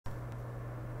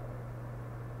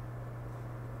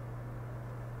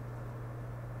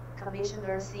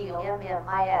commissioner, commissioner,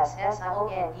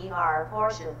 portion,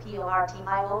 portion,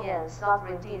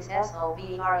 sovereignties,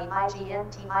 sovereignties,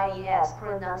 pronunciation,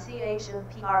 pronunciation,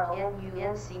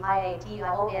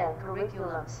 curriculum,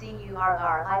 curriculum,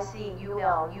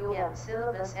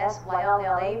 syllabus,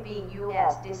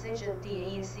 syllabus, decision,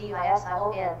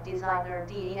 decission, designer,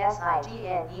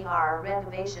 designer,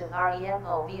 renovation,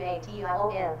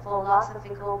 renovation,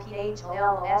 philosophical,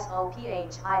 philosophical, nitrogen,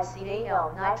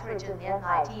 nitrogen,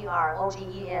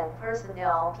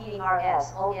 personnel,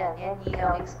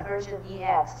 personnel, excursion,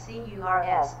 excursion,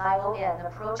 approachable,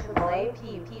 approachable,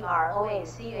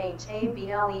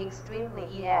 extremely, extremely,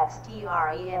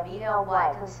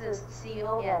 consists,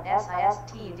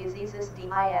 consist, diseases,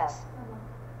 demise.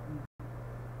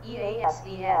 EAS,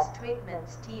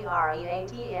 treatments,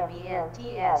 TREATMENTS,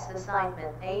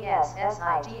 assignment,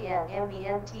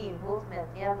 ASSIGNMENT, movement,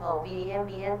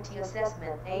 MOVMENT,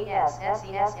 assessment,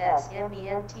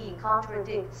 ASSESSMENT,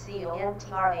 contradict,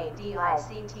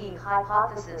 CONTRADICT,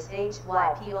 hypothesis,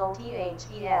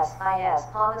 HYPOTHESIS,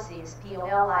 policies,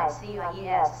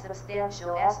 POLICIES,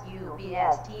 substantial,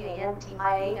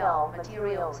 SUBSTANTIAL,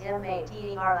 materials,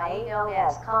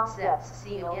 MATERIALS, concepts,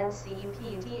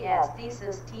 CONCEPTS,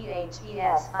 thesis,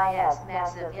 THESIS,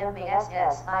 massive,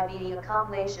 MASSIB,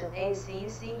 accumulation,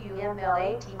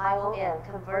 ACCUMLATION,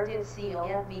 converted,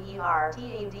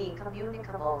 CONVERTED,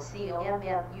 communicable,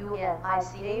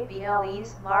 COMMUNICABLE,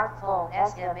 smartphone,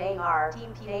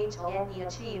 SMARTPHONE,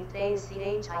 achieved,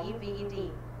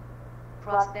 ACHIEVED,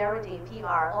 prosperity,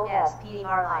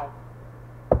 PROSPERI,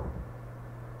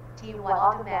 TY,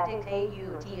 automatic,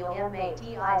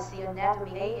 AUTOMATIC,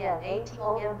 anatomy,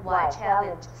 ANATOMY,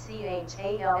 challenge,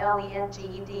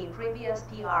 CHALLENGED, previous,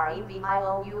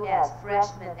 PREVIOUS,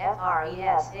 freshman,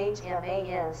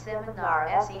 FRESHMAN, seminar,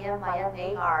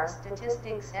 SEMINAR,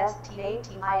 statistics,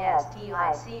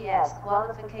 STATISTICS,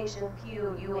 qualification,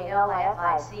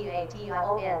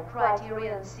 QUALIFICATION,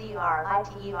 criterion,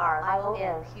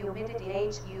 CRITERION,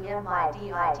 humidity,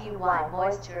 HUMIDITY,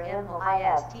 moisture,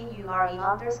 MOISTURE,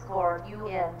 underscore,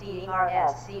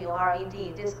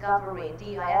 UNDERSCORED, discovery,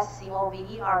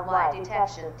 DISCOVERY,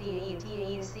 detection,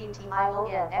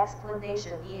 DETECTION,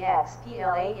 explanation,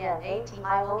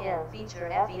 EXPLANATION, feature,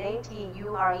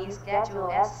 FEATURE, schedule,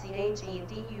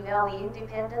 SCHEDULE,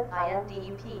 independent,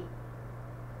 INDEP.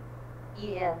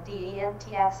 ENDENT,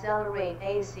 accelerate,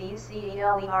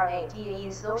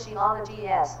 ACCELERATE, sociology,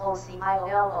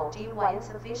 SOCIOLOGY,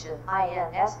 insufficient,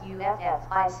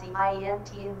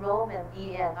 INSUFFICIENT, enrollment,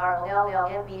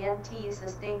 ENROLLMENT,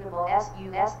 sustainable,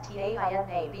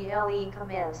 SUSTAINABLE,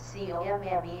 commence,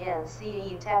 COMMENCE,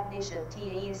 technician,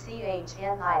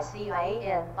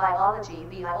 TECHNICIAN, biology,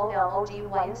 BIOLOGY,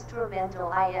 instrumental,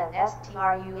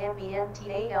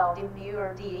 INSTRUMENTAL,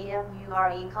 demure,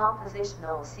 DEMURE,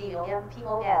 compositional,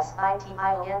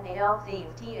 COMPOSITIONAL, thief,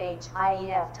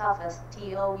 THIEF, toughest,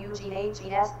 TOUGHEST,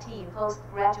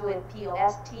 postgraduate,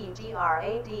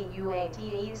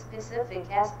 POSTGRADUATE, specific,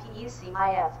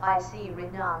 SPECIFIC,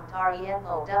 renowned,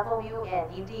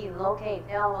 RENOWNED, locate,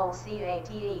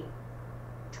 LOCATE,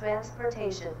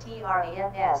 transportation,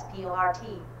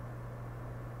 TRANSPORT.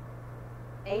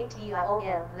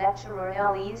 ATION, lecturer,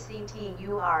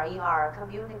 LECTURER,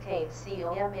 communicate,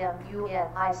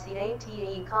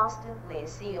 COMMUNICATE, constantly,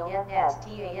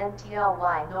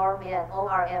 CONSTANTLY, norm,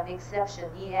 NORM,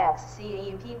 exception,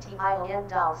 EXCEPTION,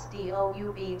 doubts,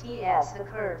 DOUBTS,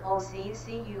 occurred,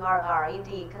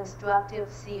 OCCURRED, constructive,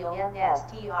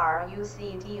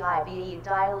 CONSTRUCTIVE,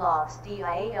 dialogues,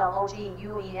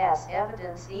 DIALOGUES,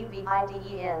 evidence,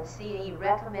 EVIDENCE,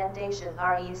 recommendation,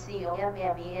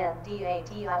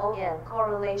 RECOMMENDAT,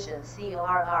 correlation,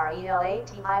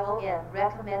 CORRELATION,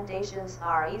 recommendations,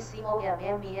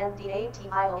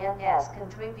 RECOMMENDATIONS,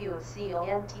 contribute,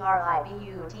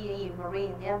 CONTRIBUTE,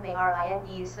 marine,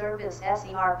 MARINE, service,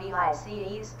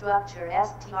 SERVICE, structure,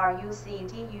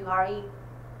 STRUCTURE,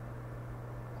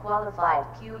 qualified,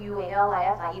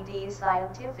 QUALIFIED,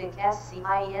 scientific,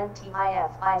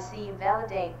 SCIENTIFIC,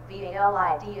 validate,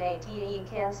 VALIDATE,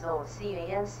 cancelled,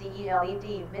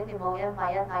 CANCELED, minimal,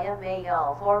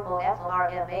 MINIMAL, formal,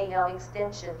 FORMAL,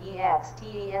 extension,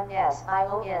 EXTENSION,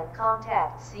 contact,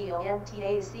 CONTACT,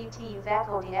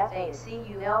 faculty,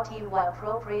 FACULTY,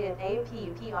 appropriate,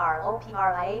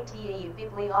 APPROPRIATE,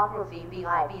 bibliography,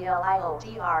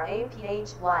 BIBLIOGRAPHY,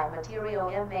 material,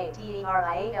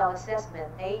 MATERIAL, assessment,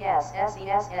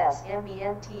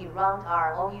 ASSESSMENT, round,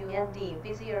 ROUND,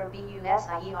 busier,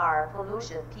 BUSIER,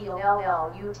 pollution,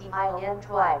 POLLUTION,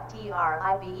 tribe,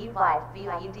 TRIBE,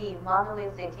 VIED,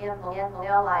 monolithic,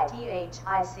 MONOLITHIC,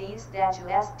 statue,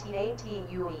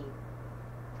 STATUE,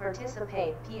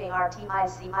 participate,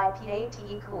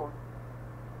 PARTICIPATE, cool.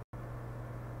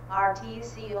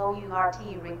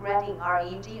 RTCOURT regretting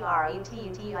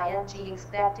REGRETTING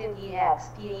expected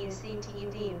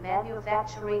EXPECTED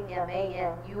manufacturing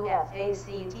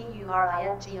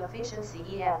MANUFACTURING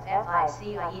efficiency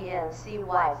EFFICIENCY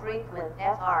frequent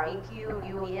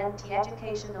FREQUENT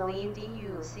educationally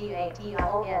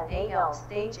DUCATIONAL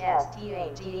stage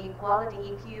STAG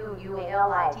equality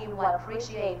EQUALITY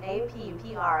appreciate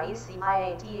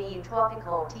APPRECIATE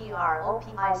tropical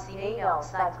TROPICAL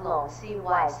cyclone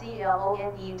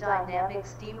CYCLONE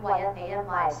dynamics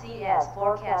DYNAMICS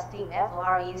forecasting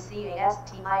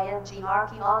FRECASTING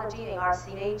archaeology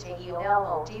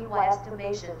ARCHAEOLOGY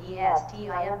estimation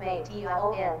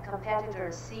ESTIMATION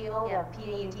competitors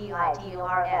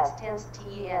COMPETITORS tense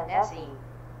TENSE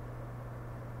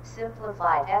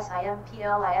simplified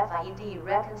SIMPLIFIED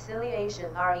reconciliation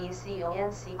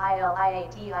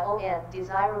RECONCILIATION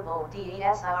desirable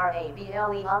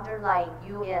DESIRABLE underlying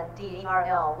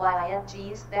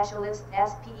UNDERLYING specialist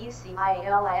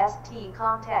SPECIALIST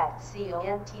contact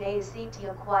CONTACT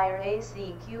acquire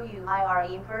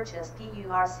ACQUIRE purchase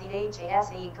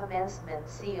PURCHASE commencement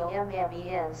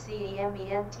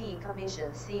COMMENCEMENT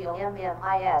commission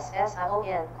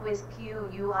COMMISSION quiz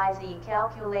QUIZ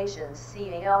calculations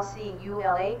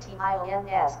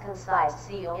CALCULATIONS concise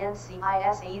CONCISE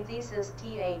thesis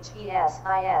THESIS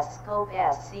scope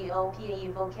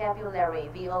SCOPE vocabulary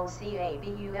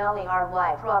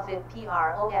VOCABULARY profit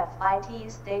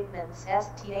PROFIT statements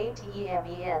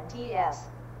STATEMENTS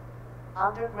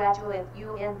undergraduate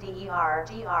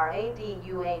UNDERGRADUATE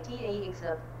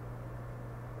exhibit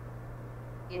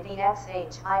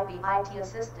IDXHIBIT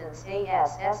assistance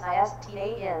ASSISTANCE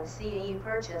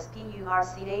purchase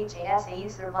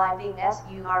PURCHASE surviving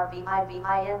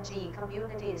SURVIVING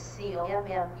communities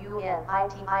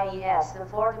COMMUNITIES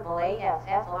affordable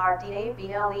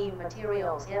AFFORDABLE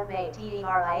materials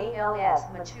MATERIALS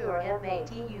mature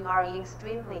MATURE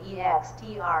extremely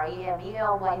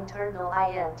EXTREMELY internal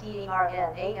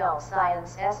INTERNAL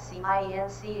science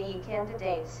SCIENCE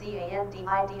candidate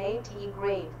CANDIDATE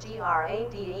grade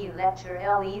GRAD lecture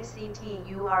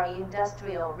LECTURE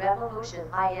industrial revolution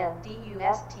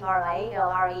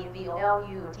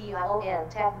INDUSTRIALREVOLUTION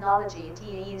technology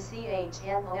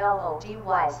TECHNOLOGY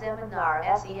seminar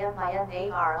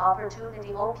SEMINAR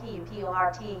opportunity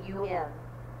OPPORTUN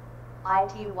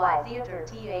ITY theater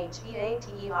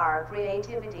THEATER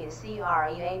creativity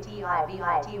CREATIVITY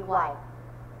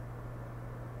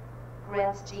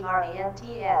grants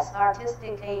GRANTS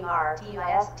artistic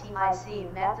ARTISTIC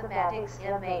mathematics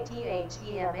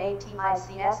MATHEMATICS mass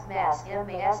MASS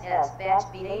batch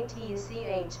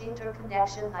BATCH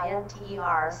interconnection INTERCONNECTION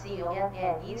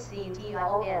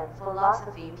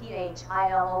philosophy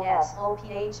PHILOS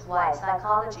OPHY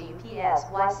psychology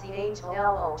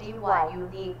PSYCHOLOGY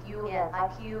unique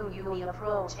UNIQUE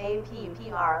approach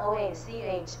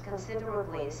APPROACH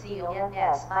considerably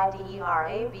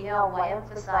CONSIDERABLY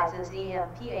emphasizes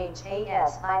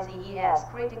EMPHASIZES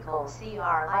critical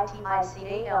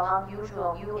CRITICAL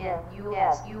unusual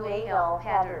UNUSUAL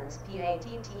patterns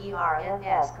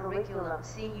PATTERNS curriculum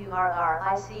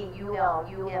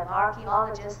CURRICULUM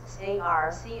archaeologists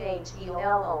ARCHEOLOGISTS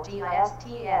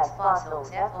fossils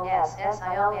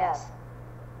FOSSILS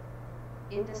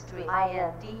industry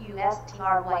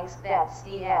INDUSTRY expects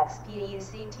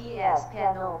EXPECTS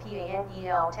panel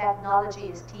PANEL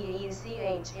technologies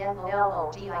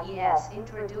TECHNOLOGIES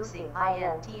introducing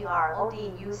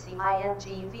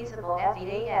INTRODUCING feasible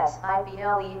FEAS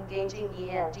IBLE engaging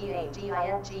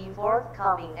ENGAGING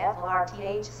forthcoming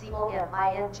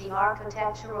FORTHCOMING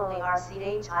architecturally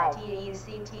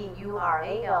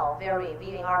RCHITECTURAL very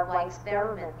VARY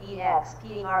experiment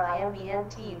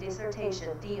EXPERIMENT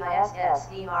dissertation DISS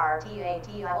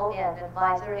SERTATION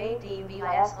advisor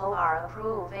ADVISOR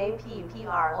approve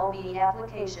APPROB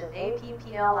application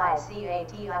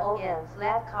APPLICATION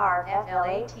flat card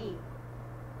FLAT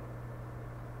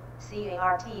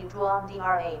CART drawn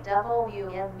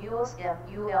DRAWN mules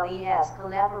MULES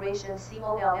collaboration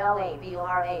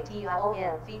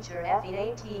COLLABORATION feature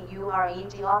FEATURE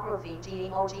geography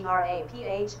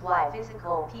GEOGRAPHY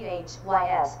physical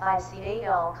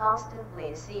PHYSICAL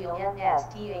constantly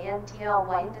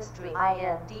CONSTANTLY industry INDUSTRY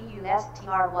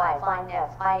fine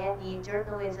FINE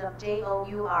journalism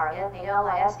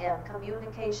JOURNALISM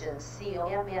communications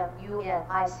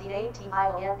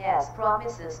COMMUNICATIONS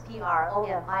promises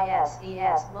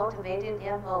PROMISES motivated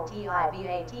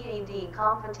MOTIVATED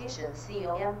competition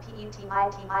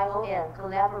COMPETITION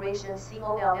collaboration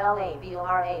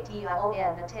COLLABORATION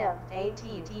attempt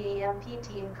ATTEMPT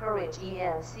encourage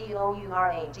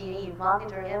ENCOURAGE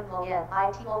monitor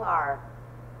MONITOR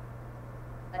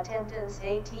attendance,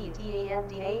 attendance,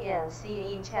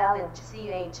 challenge,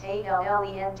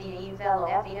 challenege, fellow,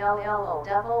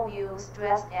 fellow,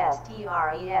 stress, stress,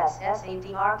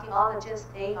 archaeologist,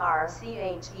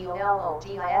 archeologist,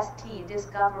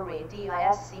 discovery,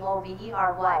 discovery,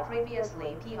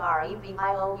 previously,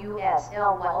 previous,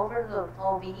 overlooked,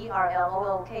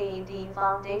 overlooked, foundations,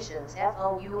 foundations,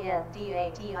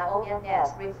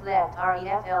 reflect, reflect,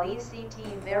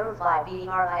 verify,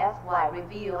 verify,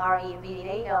 review,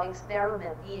 reval,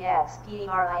 experiment,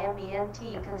 experiment,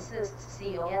 consists,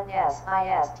 consists,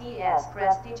 prestigious,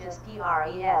 prestigous,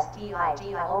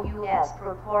 proportion,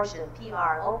 proportion,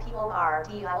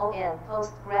 postgraduate,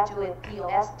 postgraduate,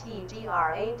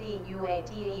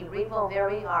 revo,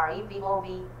 very,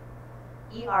 revov,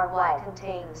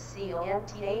 contains,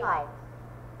 contai.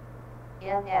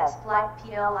 NS, flight,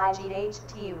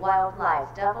 PLIGHT, wildlife,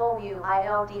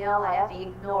 WILDLIF,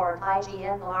 ignored,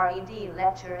 IGNORED,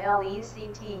 lecture,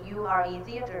 LECTURE,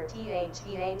 theater,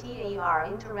 THEATER,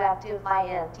 interactive,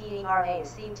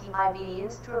 INTERACTIV,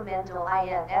 instrumental,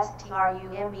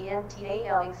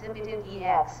 INSTRUMENTAL, exhibited,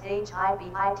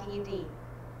 EXHIBITED.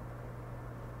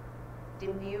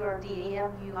 Demure,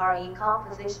 demure,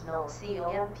 compositional,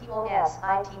 compositional,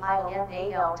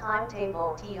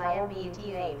 timetable,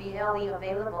 timetable,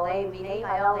 available,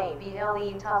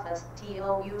 available, toughest,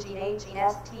 toughest,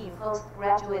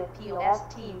 postgraduate,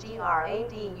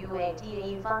 postgraduate,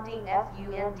 funding, funding,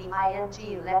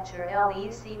 lecture, lecture,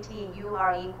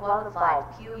 qualified,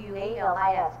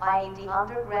 qualified,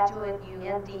 undergraduate,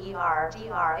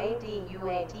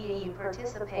 undergraduate,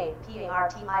 participate,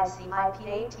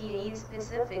 participate,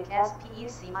 specific,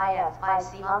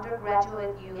 SPECIFIC,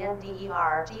 undergraduate,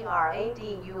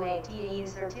 undergraduate,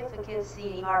 certificate,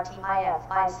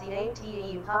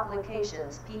 CERTIFICATE,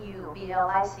 publications,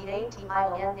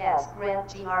 PUBLICATIONS, grant,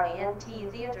 GRANT,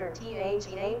 theater,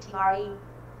 THEATRE.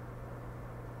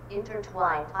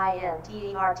 Intertwined,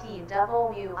 INTERTWINED,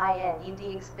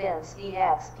 expense,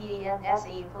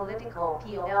 EXPENSE, political,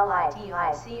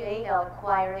 POLITICAL,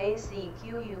 acquire,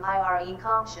 ACQUIRE,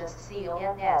 conscious,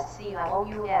 CONS,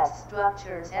 CIOUS,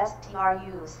 structures,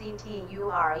 STRUCTURES,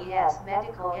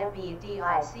 medical,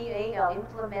 MEDICAL,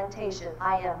 implementation,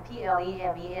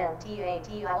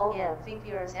 IMPLEMENTATION,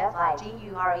 figures,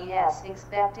 FIGURES,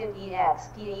 expected,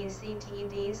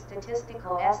 EXPECTED,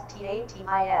 statistical,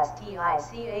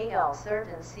 STATISTICAL,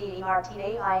 certain,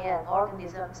 CERTAIN,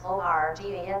 organisms,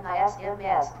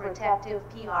 ORGANISMS, protective,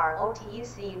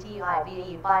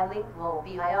 PROTECTIVE, bilingual,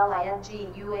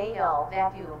 BILINGUAL,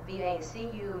 vacuum,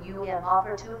 VACUUM,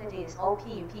 opportunities,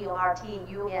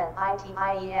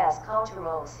 OPPORTUNITIES,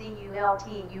 cultural,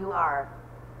 CULTUR,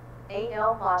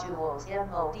 AL modules,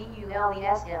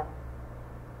 MODULESM.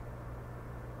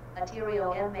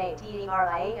 Material,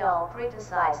 material,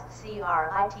 criticized,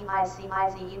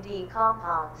 CRITICIZED,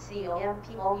 compound,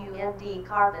 COMPOUND,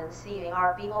 carbon,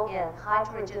 CARBON,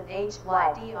 hydrogen,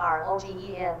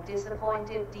 HYDROGEN,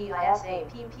 disappointed,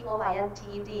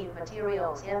 DISAPPOINTED,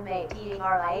 materials,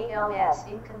 MATERIALS,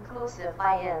 inconclusive,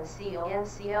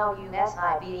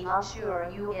 INCONCLUSIV, unsure,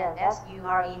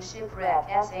 UNSURE, shipwreck,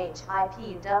 SHIPWRECK,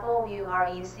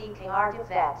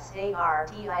 artifacts,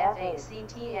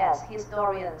 ARTIFACTS,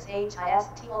 historians, HISTORINS,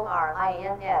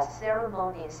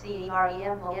 ceremony,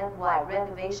 CEREMONY,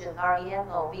 renovation,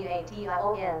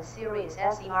 RENOVATION, series,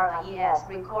 SERIES,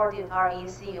 recorded,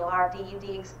 RECORDED,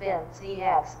 expense,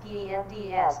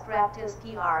 EXPENDS, practice,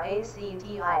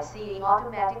 PRACTICE,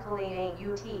 automatically,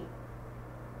 AUT.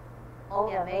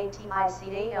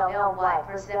 OMATICALLY,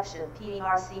 perception,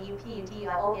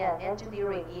 PRCEPTION,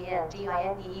 engineering,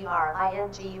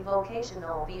 ENGINERING,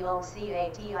 vocational,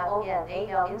 VOCATION,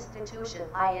 AL, institution,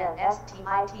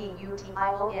 INSTITUTION,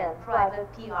 private,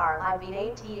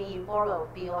 PRIVATE, borrowed,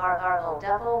 BORROWED,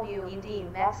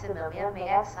 maximum,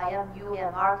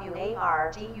 MAXIMUM,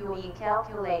 ARGUE,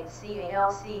 calculate,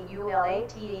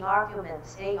 CALCULATE,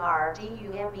 arguments,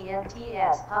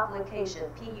 ARGUMENTS, publication,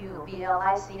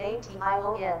 PUBLICATE,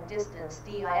 distance,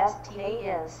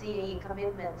 DISTANCE,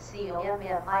 commitment,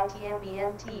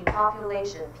 COMMITMENT,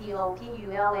 population,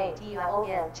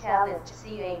 POPULATION, challenge,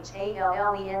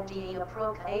 CHALLENGE,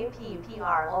 approach,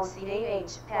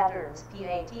 APPROCH, patterns,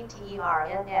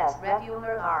 PATTERNS,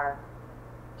 regular, R,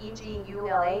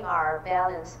 EGULAR,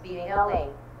 balance,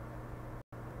 BALA.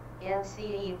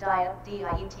 NCE, diet,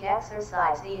 DIET,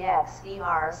 exercise,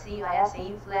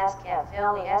 EXERCISE, flask,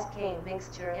 FLASK,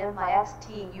 mixture,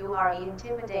 MIXTURE,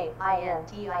 intimidate,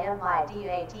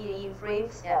 INTIMIDATE,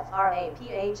 phrase,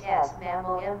 FRAPHS,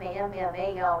 mammal,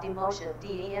 MAMMAL, demotion,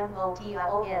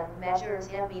 DEMOTION, measures,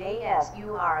 MEAS,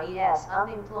 URES,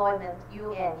 unemployment,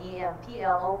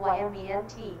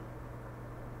 UNEMPLOYMENT.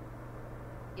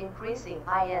 increasing,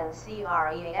 increasing,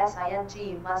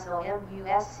 muscle, muscle,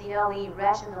 rationally,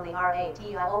 rationally,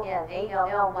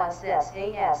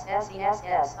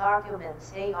 arguments,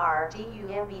 arguments,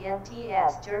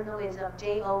 journalism,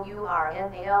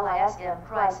 journalism,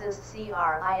 crisis,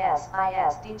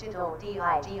 crisis, digital,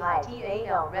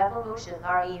 digital, revolution,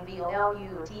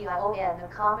 revolution,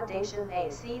 accommodation,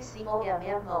 accommodation,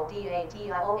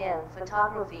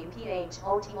 photography, photography,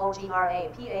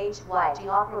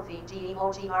 geography,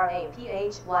 geography,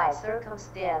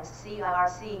 circumstance, circumstance,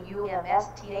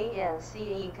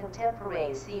 contemporary,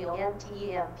 contemporary,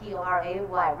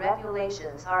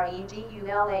 regulations,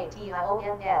 regulations,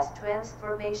 transformation,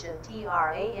 transformation,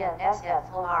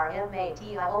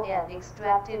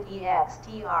 extracted,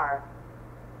 extr.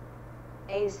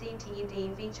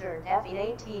 ACTED featured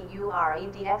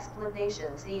FEATURED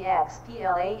explanations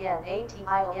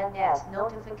EXPLANATIONS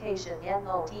notification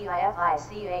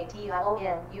NOTIFICATION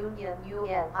union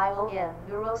UNION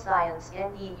neuroscience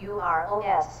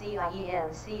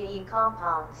NEUROSCIENCE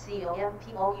compound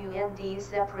COMPOUND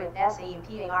separate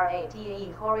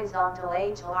SEPARATE horizontal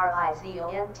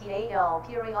HORIZONTAL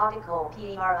periodical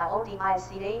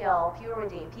PERIODICAL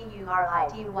purity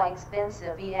PURITY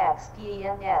expensive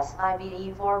EXPENS IBE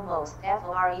foremost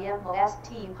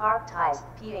FOREMOST partized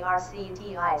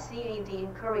PARCTICAD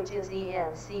encourages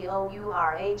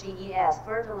ENCOURAGES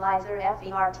fertilizer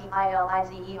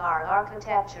FERTILIZER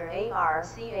architecture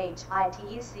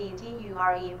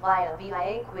ARCHITECTURE via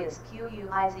VIA quiz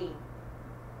QUIZ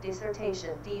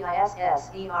dissertation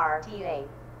DISSERTA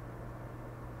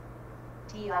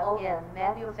TION manufacturing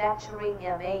manufacturing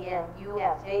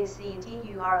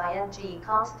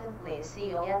constantly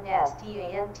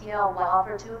CONSTANTLY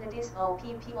opportunities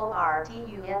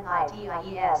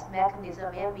OPPORTUNITIES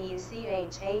mechanism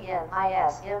MECHANISM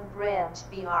branch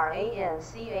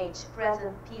BRANCH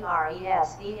present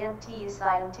PRESENT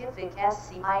scientific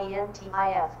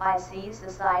SCIENTIFIC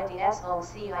society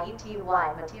SOCIETY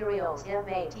materials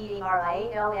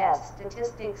MATERIALS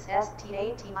statistics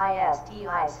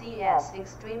STATISTICS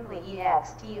extremely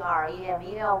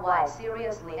EXTREMELY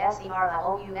seriously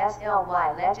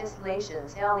SERIOUSLY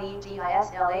legislations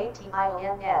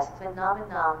LEGISLATIONS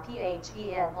phenomenon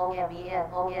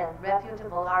PHENOMENON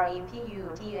reputable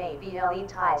REPUTABLE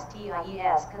ties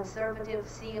TIES conservative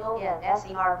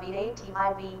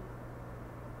CONSERVATIV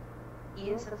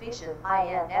insufficient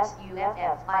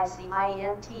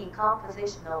INSUFFICINT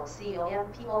compositional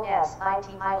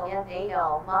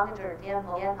COMPOSITIONAL monitored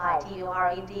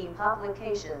MONITORED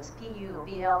publications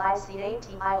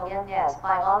PUBLICATIONS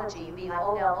biology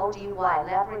BIOLOGY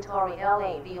laboratory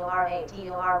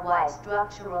LABORATORY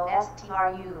structural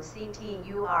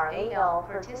STRUCTURAL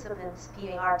participants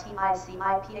PARTICIPANTS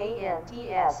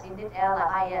init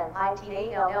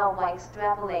LINITALLY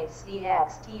extrapolates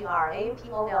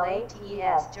EXTRAPOLATE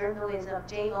journalism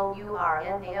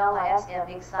JOURNALISM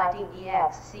exciting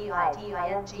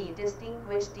EXCITING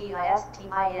distinguished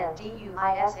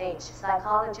DISTINGUISH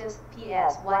psychologist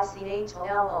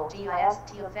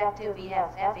PSYCHOLOGIST effective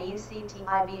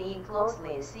EFFECTIBE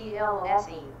closely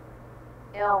CLOSE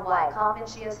LY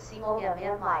conscious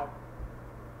COMMI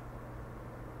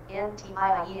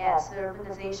NTIES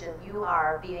urbanization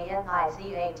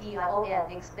URBANIZATION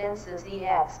expenses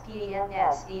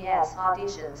EXPENSES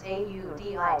auditions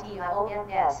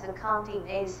AUDITIONS accounting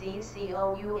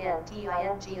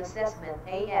ACCOUNTING assessment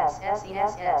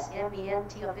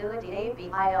ASSESSMENT ability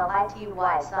ABILITY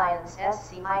science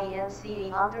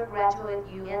SCIENCE undergraduate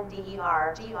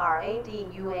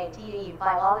UNDERGRADUATE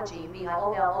biology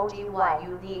BIOLOGY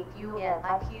unique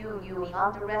UNIQUE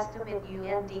underestimate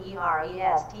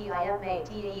UNDEREST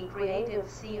IMATE creative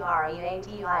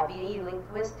CREATIBE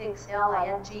linguistics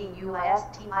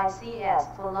LINGUISTICS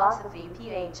philosophy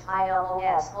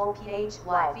PHILOS OPHY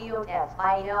field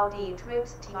FILD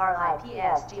trips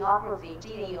TRIPS geography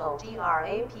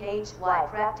GEOGRAPHY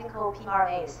practical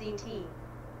PRACT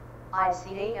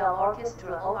ICAL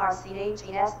orchestra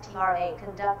ORCHESTRA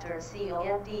conductor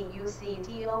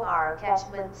CONDUCTOR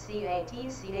catchment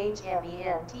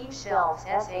CATCHMENT shelves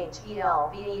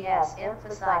SHELVES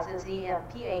emphasizes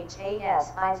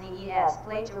EMPHAS IZES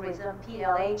plagiarism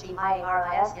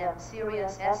PLAGIRISM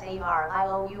serious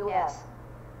SARIOUS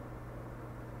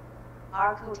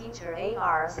Arcu teacher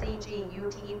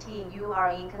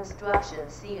ARCGUTETURE construction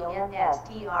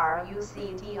CONSTRUCTION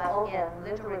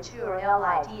literature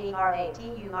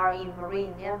LITERATURE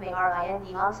marine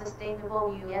MARINE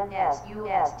unsustainable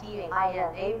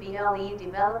UNSUSTAINABLE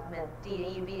development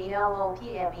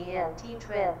DEVELOPMENT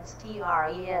trends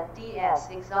TRENDS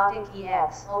exotic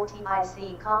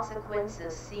EXOTIC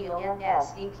consequences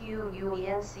CONSEQUENCES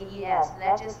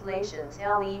legislations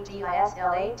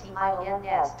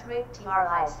LEGISLATIONS trick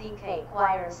TRICK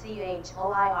choir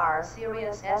CHOIR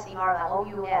serious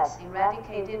SERIOUS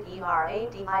eradicated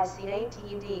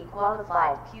ERADICATED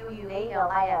qualified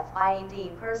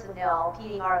QUALIFIED personnel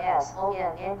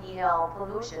PERSONNEL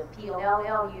pollution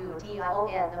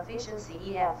POLLUTION efficiency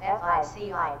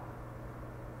EFFICI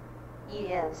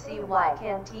ENCY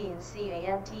canteen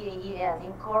CANTEEN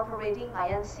incorporating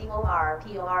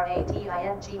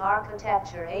INCORPORATING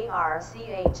architecture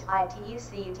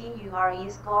ARCHITECTURE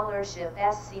scholarship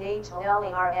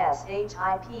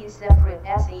SCHOLARSHIP separate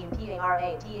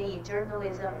SEPARATE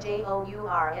journalism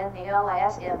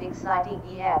JOURNALISM exciting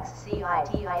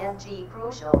EXCITING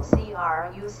crucial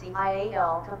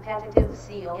CRUCIAL competitive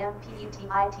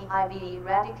COMPETITIV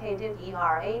eradicated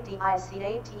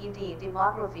ERADICATED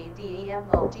demography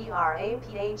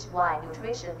DEMOGRAPHY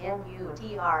nutrition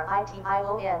NUTRITION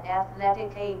athletic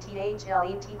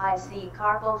ATHLETIC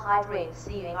carbohydrates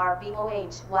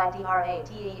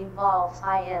CARBOHYDRATE involves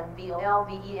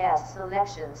INVOLVES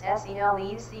selections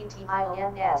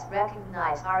SELECTIONS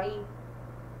recognize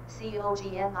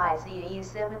RECOGNIZE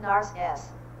seminars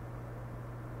S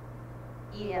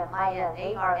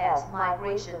EMINARS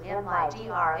migration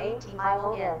MIGRATION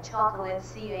chocolate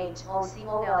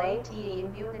CHOCOLATE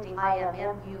immunity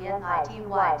IMMUNITY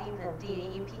deepen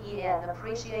DEPEN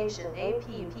appreciation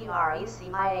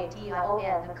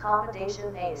APPRECIATION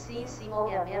accommodation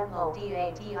ACCOMMODATION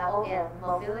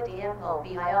mobility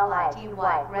MOBILITY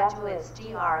graduates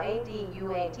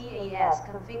GRADUATES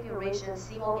configuration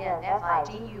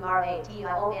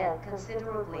CONFIGURATION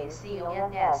considerably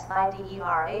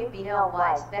CONSIDERABLY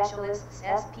specialists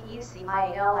SPECILISTS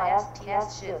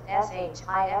shift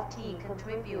SHIFT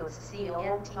contributes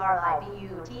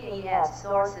CONTRIBUTES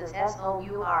sources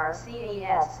SOURCAS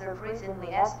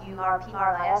surprisingly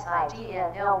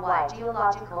SURPRISIGNLY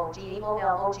geological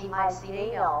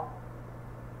GEOLOGICAL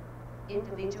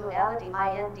individuality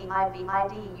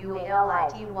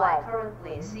INDIVIDUALITY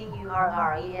currently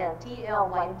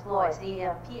CURRENTLY employs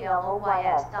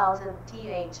EMPLOYS thousand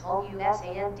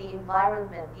THOUSAND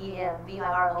environment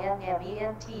ENVIRONMENT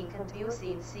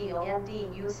conducive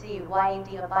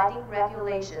CONDUCYED abiding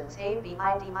regulations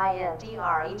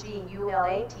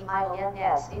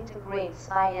ABIDMINDREGULATIONS integrates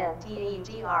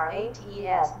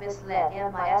INTEGRATES misled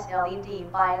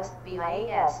MISLED biased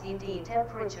BIASED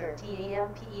temperature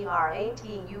TEMPERATURE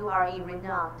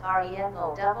renowned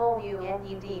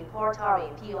RENOWNED portary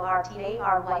PORTARY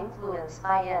influence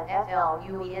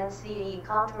INFLUENCE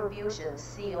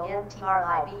contributions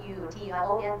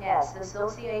CONTRIBUTIONS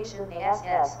association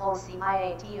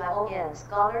ASSOCIATION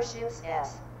scholarships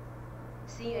S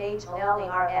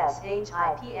CHOLARSHIPS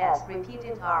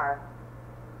repeated R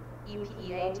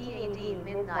EPEATED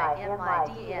midnight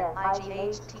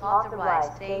MIDNIGHT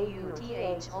authorized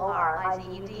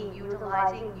AUTHORIZED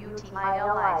utilizing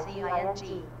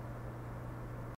UTILIZING